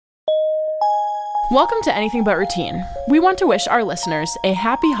Welcome to Anything But Routine. We want to wish our listeners a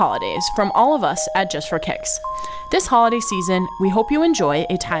happy holidays from all of us at Just for Kicks. This holiday season, we hope you enjoy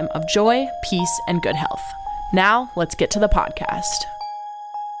a time of joy, peace, and good health. Now, let's get to the podcast.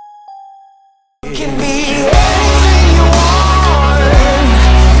 You can be anything you want.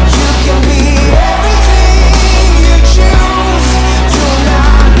 You can be everything you choose. Do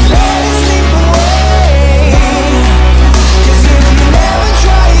not let it slip away. 'Cause if you never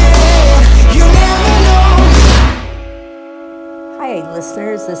try it, you never know. Hi,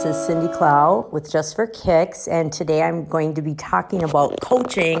 listeners. This is Cindy Clow with Just for Kicks, and today I'm going to be talking about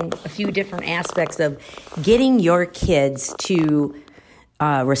coaching, a few different aspects of getting your kids to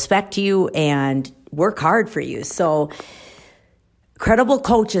respect you and work hard for you. So credible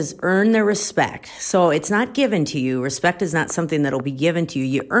coaches earn their respect. So it's not given to you. Respect is not something that'll be given to you.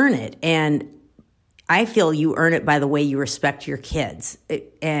 You earn it. And I feel you earn it by the way you respect your kids,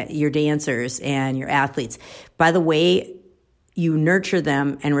 your dancers and your athletes. By the way you nurture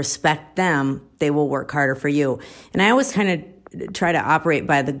them and respect them, they will work harder for you. And I always kind of try to operate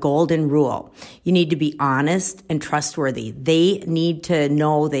by the golden rule. You need to be honest and trustworthy. They need to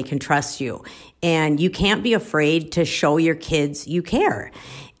know they can trust you. And you can't be afraid to show your kids you care.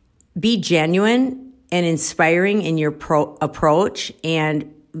 Be genuine and inspiring in your approach.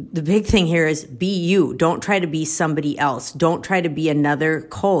 And the big thing here is be you. Don't try to be somebody else. Don't try to be another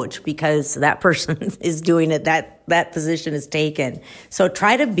coach because that person is doing it. That position is taken. So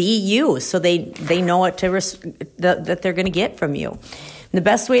try to be you so they know what that they're going to get from you. And the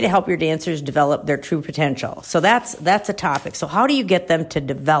best way to help your dancers develop their true potential. So that's a topic. So how do you get them to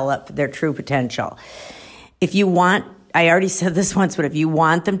develop their true potential? If you want, I already said this once, but if you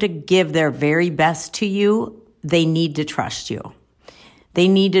want them to give their very best to you, they need to trust you. They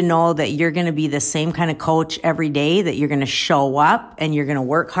need to know that you're going to be the same kind of coach every day, that you're going to show up and you're going to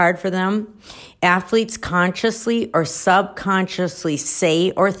work hard for them. Athletes consciously or subconsciously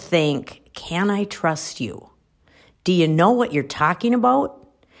say or think, can I trust you? Do you know what you're talking about?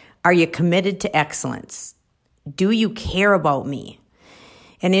 Are you committed to excellence? Do you care about me?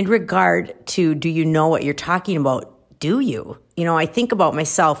 And in regard to, do you know what you're talking about? Do you? You know, I think about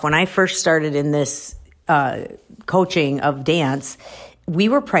myself when I first started in this coaching of dance. We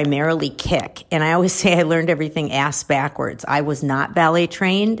were primarily kick. And I always say I learned everything ass backwards. I was not ballet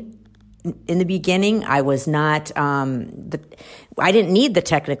trained in the beginning. I was not, I didn't need the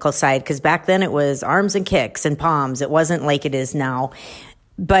technical side because back then it was arms and kicks and palms. It wasn't like it is now.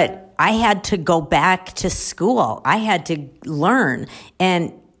 But I had to go back to school. I had to learn.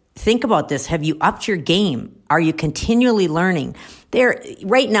 And think about this. Have you upped your game? Are you continually learning?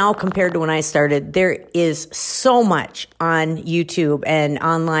 Right now, compared to when I started, there is so much on YouTube and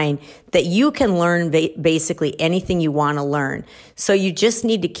online that you can learn basically anything you want to learn. So you just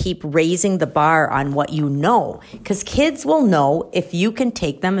need to keep raising the bar on what you know, because kids will know if you can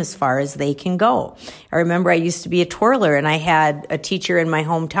take them as far as they can go. I remember I used to be a twirler, and I had a teacher in my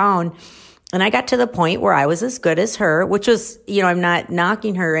hometown, and I got to the point where I was as good as her, which was, I'm not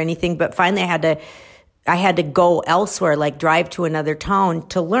knocking her or anything, but finally I had to go elsewhere, like drive to another town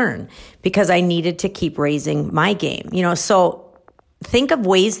to learn because I needed to keep raising my game. So think of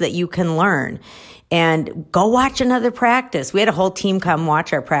ways that you can learn and go watch another practice. We had a whole team come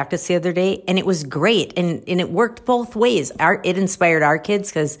watch our practice the other day, and it was great. And it worked both ways. It inspired our kids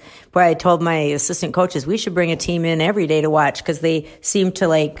because, I told my assistant coaches we should bring a team in every day to watch because they seemed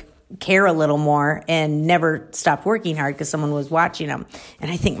to care a little more and never stopped working hard because someone was watching them.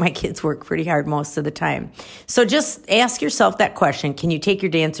 And I think my kids work pretty hard most of the time. So just ask yourself that question. Can you take your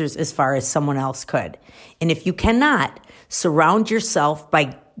dancers as far as someone else could? And if you cannot, surround yourself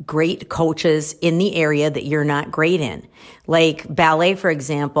by great coaches in the area that you're not great in. Like ballet, for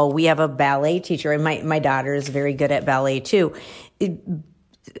example, we have a ballet teacher, and my daughter is very good at ballet too.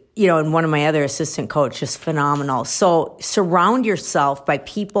 And one of my other assistant coaches is phenomenal. So surround yourself by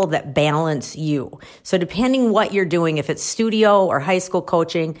people that balance you. So depending what you're doing, if it's studio or high school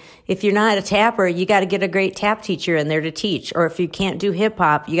coaching, if you're not a tapper, you got to get a great tap teacher in there to teach. Or if you can't do hip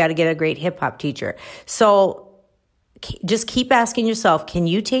hop, you got to get a great hip hop teacher. So just keep asking yourself, can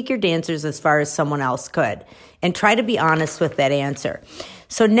you take your dancers as far as someone else could? And try to be honest with that answer.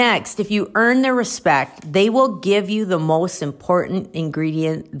 So next, if you earn their respect, they will give you the most important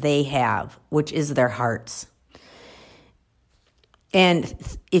ingredient they have, which is their hearts. And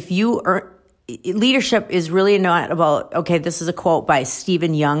if you leadership is really not about, this is a quote by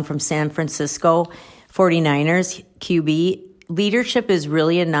Stephen Young from San Francisco 49ers QB. Leadership is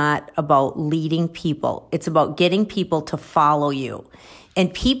really not about leading people. It's about getting people to follow you.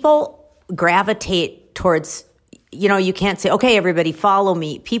 And people gravitate towards you can't say, okay, everybody follow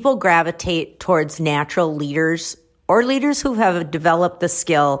me. People gravitate towards natural leaders or leaders who have developed the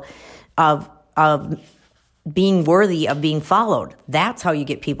skill of being worthy of being followed. That's how you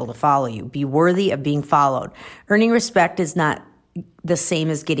get people to follow you. Be worthy of being followed. Earning respect is not the same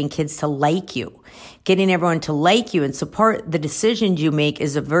as getting kids to like you. Getting everyone to like you and support the decisions you make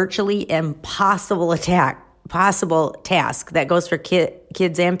is a virtually impossible task that goes for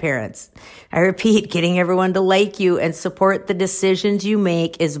kids and parents. I repeat, getting everyone to like you and support the decisions you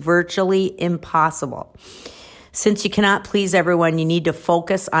make is virtually impossible. Since you cannot please everyone, you need to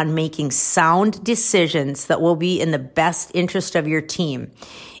focus on making sound decisions that will be in the best interest of your team.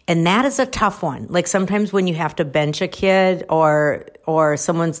 And that is a tough one. Like sometimes when you have to bench a kid or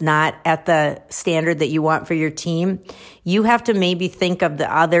someone's not at the standard that you want for your team, you have to maybe think of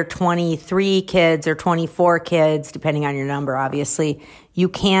the other 23 kids or 24 kids, depending on your number, obviously. You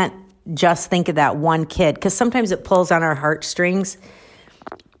can't just think of that one kid because sometimes it pulls on our heartstrings.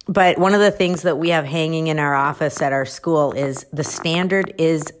 But one of the things that we have hanging in our office at our school is the standard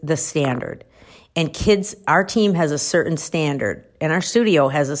is the standard. And kids, our team has a certain standard and our studio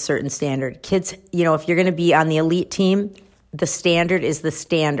has a certain standard. Kids, if you're going to be on the elite team, the standard is the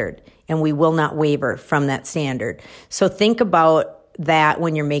standard and we will not waver from that standard. So think about that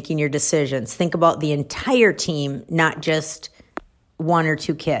when you're making your decisions. Think about the entire team, not just one or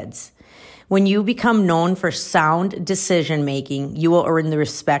two kids. When you become known for sound decision making, you will earn the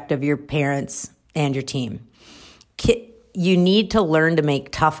respect of your parents and your team. You need to learn to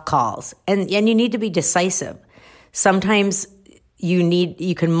make tough calls and you need to be decisive. Sometimes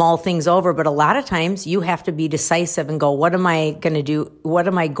you can mull things over, but a lot of times you have to be decisive and go, what am I going to do? What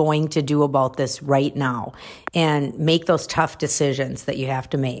am I going to do about this right now? And make those tough decisions that you have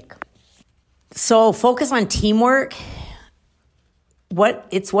to make. So focus on teamwork.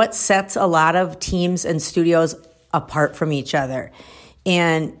 It's what sets a lot of teams and studios apart from each other.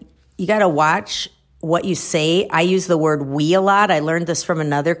 And you got to watch what you say. I use the word we a lot. I learned this from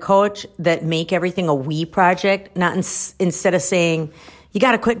another coach, that make everything a we project. Not instead of saying, you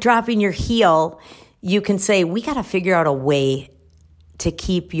got to quit dropping your heel, you can say, we got to figure out a way to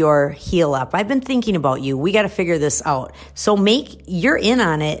keep your heel up. I've been thinking about you. We got to figure this out. So you're in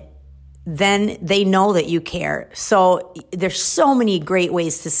on it. Then they know that you care. So there's so many great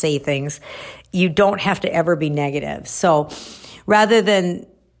ways to say things. You don't have to ever be negative. So rather than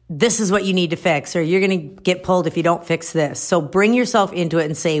this is what you need to fix, or you're going to get pulled if you don't fix this. So bring yourself into it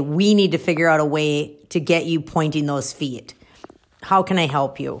and say, we need to figure out a way to get you pointing those feet. How can I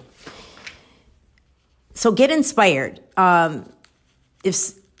help you? So get inspired.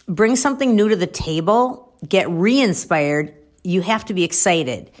 Bring something new to the table, get re-inspired. You have to be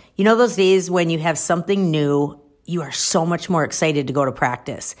excited. You know those days when you have something new, you are so much more excited to go to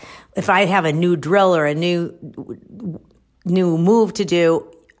practice. If I have a new drill or a new move to do,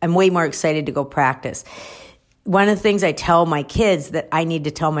 I'm way more excited to go practice. One of the things I tell my kids that I need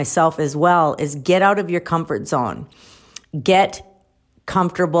to tell myself as well is get out of your comfort zone. Get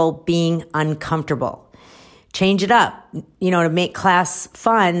comfortable being uncomfortable. Change it up, to make class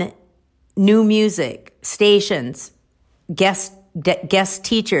fun. New music, stations, guest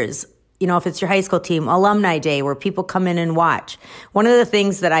teachers, if it's your high school team, alumni day where people come in and watch. One of the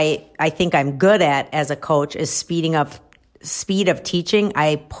things that I think I'm good at as a coach is speed of teaching.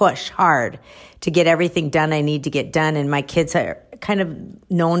 I push hard to get everything done I need to get done. And my kids are kind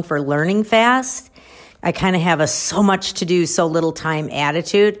of known for learning fast. I kind of have a so much to do, so little time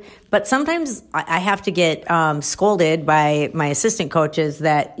attitude. But sometimes I have to get scolded by my assistant coaches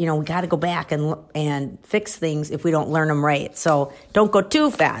that, we got to go back and fix things if we don't learn them right. So don't go too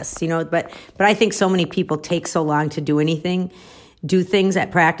fast, But I think so many people take so long to do things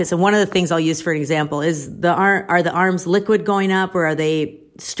at practice. And one of the things I'll use for an example is are the arms liquid going up or are they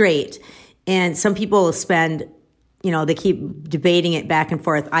straight? And some people will spend they keep debating it back and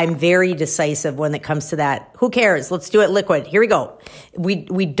forth. I'm very decisive when it comes to that. Who cares? Let's do it liquid. Here we go.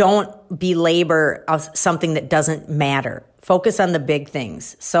 We don't belabor something that doesn't matter. Focus on the big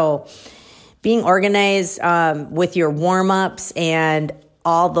things. So being organized with your warm-ups and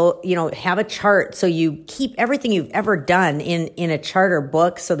have a chart so you keep everything you've ever done in a chart or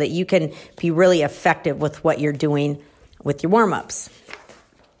book so that you can be really effective with what you're doing with your warm-ups.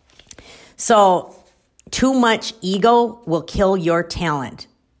 So too much ego will kill your talent.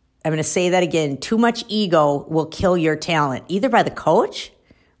 I'm going to say that again. Too much ego will kill your talent, either by the coach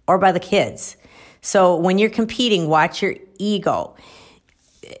or by the kids. So when you're competing, watch your ego,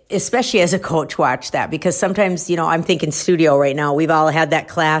 especially as a coach, watch that, because sometimes, I'm thinking studio right now. We've all had that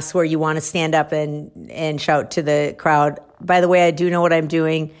class where you want to stand up and shout to the crowd, by the way, I do know what I'm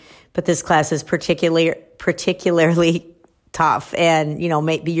doing. but this class is particularly tough, and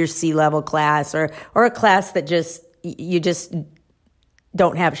maybe your C-level class or a class that you just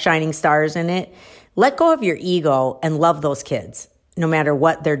don't have shining stars in it. Let go of your ego and love those kids no matter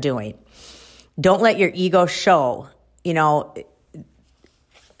what they're doing. Don't let your ego show.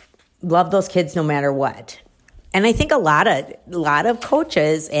 Love those kids no matter what. And I think a lot of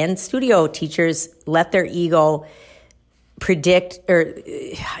coaches and studio teachers let their ego predict or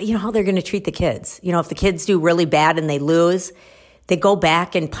how they're going to treat the kids. If the kids do really bad and they lose, they go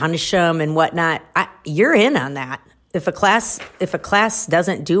back and punish them and whatnot. You're in on that. If a class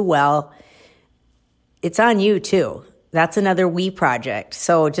doesn't do well, it's on you too. That's another we project.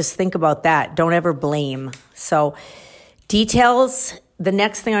 So just think about that. Don't ever blame. So details. The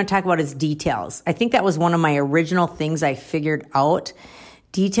next thing I want to talk about is details. I think that was one of my original things I figured out.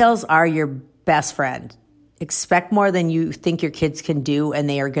 Details are your best friend. Expect more than you think your kids can do, and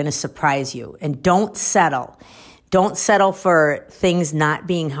they are going to surprise you. And don't settle. Don't settle for things not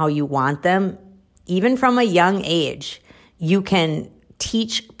being how you want them. Even from a young age, you can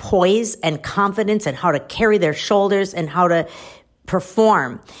teach poise and confidence and how to carry their shoulders and how to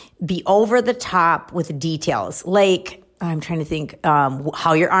perform. Be over the top with details. Like, I'm trying to think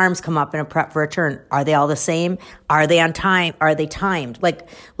how your arms come up in a prep for a turn. Are they all the same? Are they on time? Are they timed? Like, a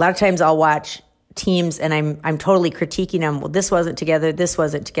lot of times I'll watch teams and I'm totally critiquing them. Well, this wasn't together. This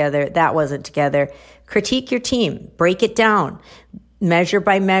wasn't together. That wasn't together. Critique your team. Break it down. Measure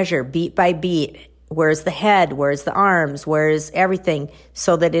by measure. Beat by beat. Where's the head? Where's the arms? Where's everything?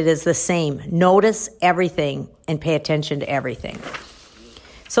 So that it is the same. Notice everything and pay attention to everything.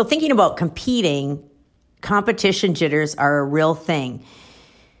 So thinking about competing, competition jitters are a real thing.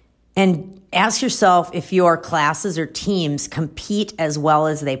 And ask yourself if your classes or teams compete as well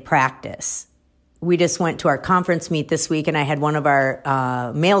as they practice. We just went to our conference meet this week, and I had one of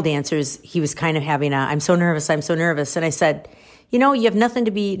our male dancers. He was kind of having I'm so nervous. And I said, you have nothing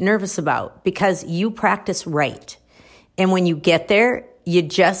to be nervous about because you practice right. And when you get there, you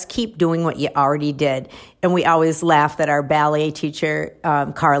just keep doing what you already did. And we always laugh that our ballet teacher,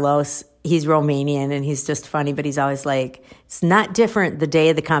 Carlos, he's Romanian and he's just funny, but he's always like, it's not different the day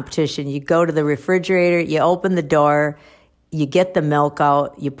of the competition. You go to the refrigerator, you open the door, you get the milk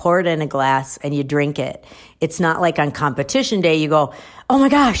out, you pour it in a glass and you drink it. It's not like on competition day, you go, oh my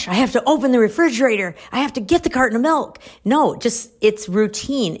gosh, I have to open the refrigerator. I have to get the carton of milk. No, it's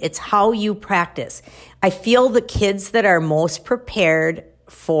routine. It's how you practice. I feel the kids that are most prepared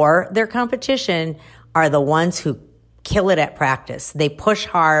for their competition are the ones who kill it at practice. They push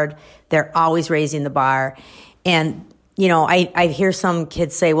hard. They're always raising the bar. And, I hear some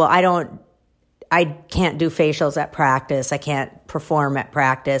kids say, well, I can't do facials at practice. I can't perform at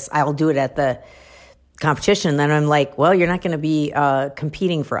practice. I'll do it at the competition. And then I'm like, well, you're not going to be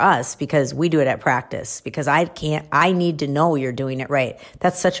competing for us because we do it at practice because I need to know you're doing it right.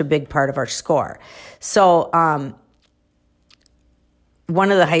 That's such a big part of our score. So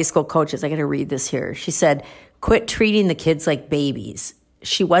one of the high school coaches, I got to read this here. She said, quit treating the kids like babies.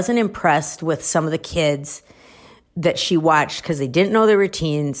 She wasn't impressed with some of the kids that she watched because they didn't know their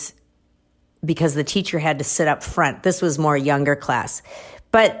routines because the teacher had to sit up front. This was more younger class.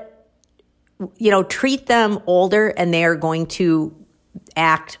 But, treat them older and they are going to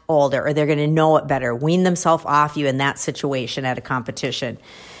act older or they're going to know it better. Wean themselves off you in that situation at a competition.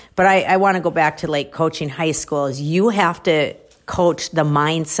 But I want to go back to like coaching high school is you have to coach the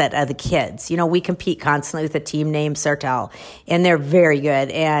mindset of the kids. We compete constantly with a team named Sartell, and they're very good.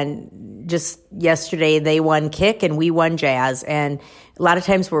 And just yesterday, they won kick and we won jazz. And a lot of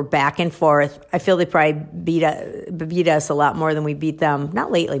times we're back and forth. I feel they probably beat us a lot more than we beat them.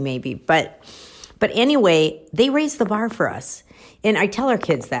 Not lately, maybe. But anyway, they raised the bar for us. And I tell our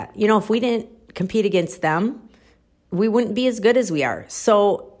kids that, if we didn't compete against them, we wouldn't be as good as we are.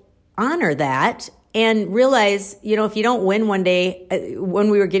 So honor that. And realize, if you don't win one day, when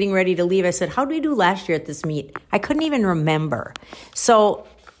we were getting ready to leave, I said, how did we do last year at this meet? I couldn't even remember. So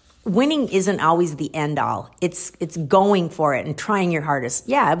winning isn't always the end all. It's going for it and trying your hardest.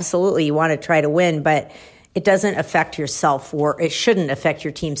 Yeah, absolutely. You want to try to win, but it doesn't affect your self-worth. It shouldn't affect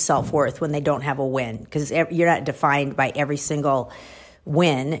your team's self-worth when they don't have a win because you're not defined by every single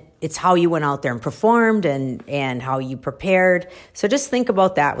win. It's how you went out there and performed and how you prepared. So just think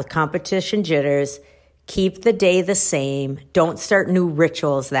about that with competition jitters. Keep the day the same. Don't start new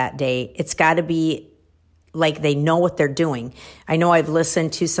rituals that day. It's got to be like they know what they're doing. I know I've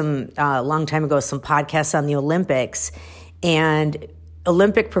listened to some, long time ago, some podcasts on the Olympics, and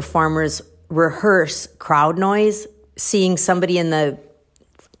Olympic performers rehearse crowd noise, seeing somebody in the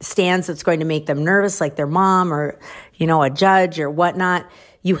stands that's going to make them nervous, like their mom or, a judge or whatnot.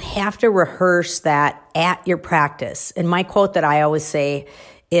 you have to rehearse that at your practice. And my quote that I always say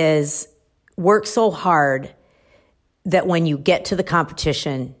is, work so hard that when you get to the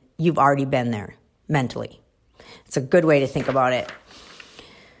competition, you've already been there mentally. It's a good way to think about it.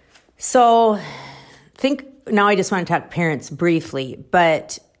 So now I just want to talk parents briefly,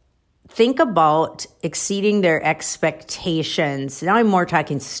 but think about exceeding their expectations. Now I'm more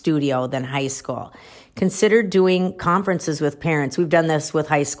talking studio than high school. Consider doing conferences with parents. We've done this with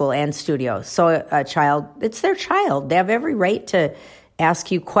high school and studio. So a child, it's their child. They have every right to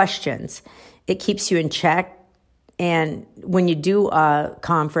ask you questions. It keeps you in check. And when you do a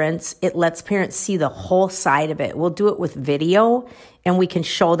conference, it lets parents see the whole side of it. We'll do it with video, and we can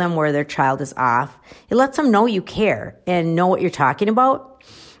show them where their child is off. It lets them know you care and know what you're talking about.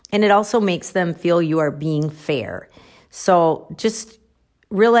 And it also makes them feel you are being fair. So just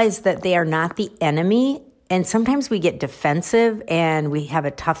realize that they are not the enemy. And sometimes we get defensive and we have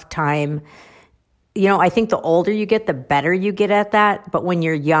a tough time. I think the older you get, the better you get at that. But when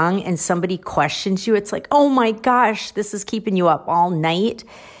you're young and somebody questions you, it's like, oh my gosh, this is keeping you up all night.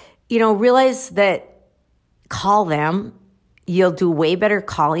 Realize that call them. You'll do way better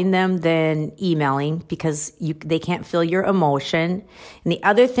calling them than emailing because they can't feel your emotion. And the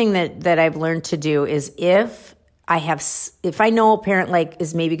other thing that I've learned to do is if I know a parent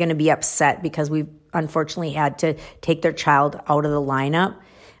is maybe going to be upset because we've unfortunately had to take their child out of the lineup,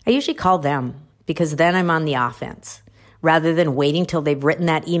 I usually call them because then I'm on the offense rather than waiting till they've written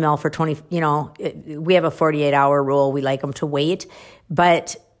that email for 20, we have a 48-hour rule. We like them to wait.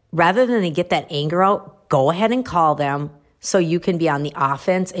 But rather than they get that anger out, go ahead and call them so you can be on the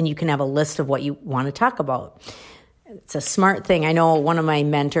offense and you can have a list of what you want to talk about. It's a smart thing. I know one of my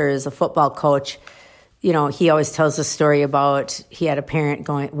mentors, a football coach, he always tells a story about he had a parent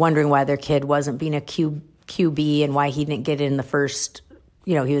wondering why their kid wasn't being a QB and why he didn't get in the first,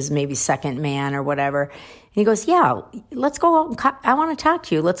 he was maybe second man or whatever. And he goes, yeah, let's go out I want to talk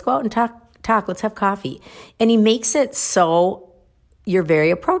to you. Let's go out and talk. Let's have coffee. And he makes it so you're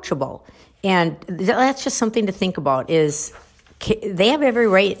very approachable. And that's just something to think about is they have every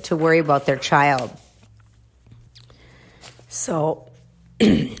right to worry about their child. So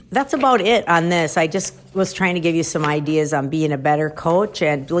that's about it on this. I just was trying to give you some ideas on being a better coach.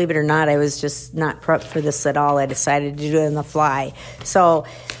 And believe it or not, I was just not prepped for this at all. I decided to do it on the fly. So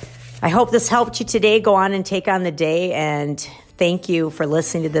I hope this helped you today. Go on and take on the day. And thank you for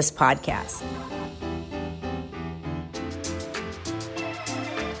listening to this podcast.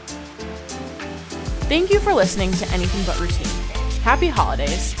 Thank you for listening to Anything But Routine. Happy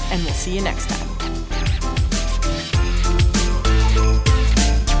holidays, and we'll see you next time.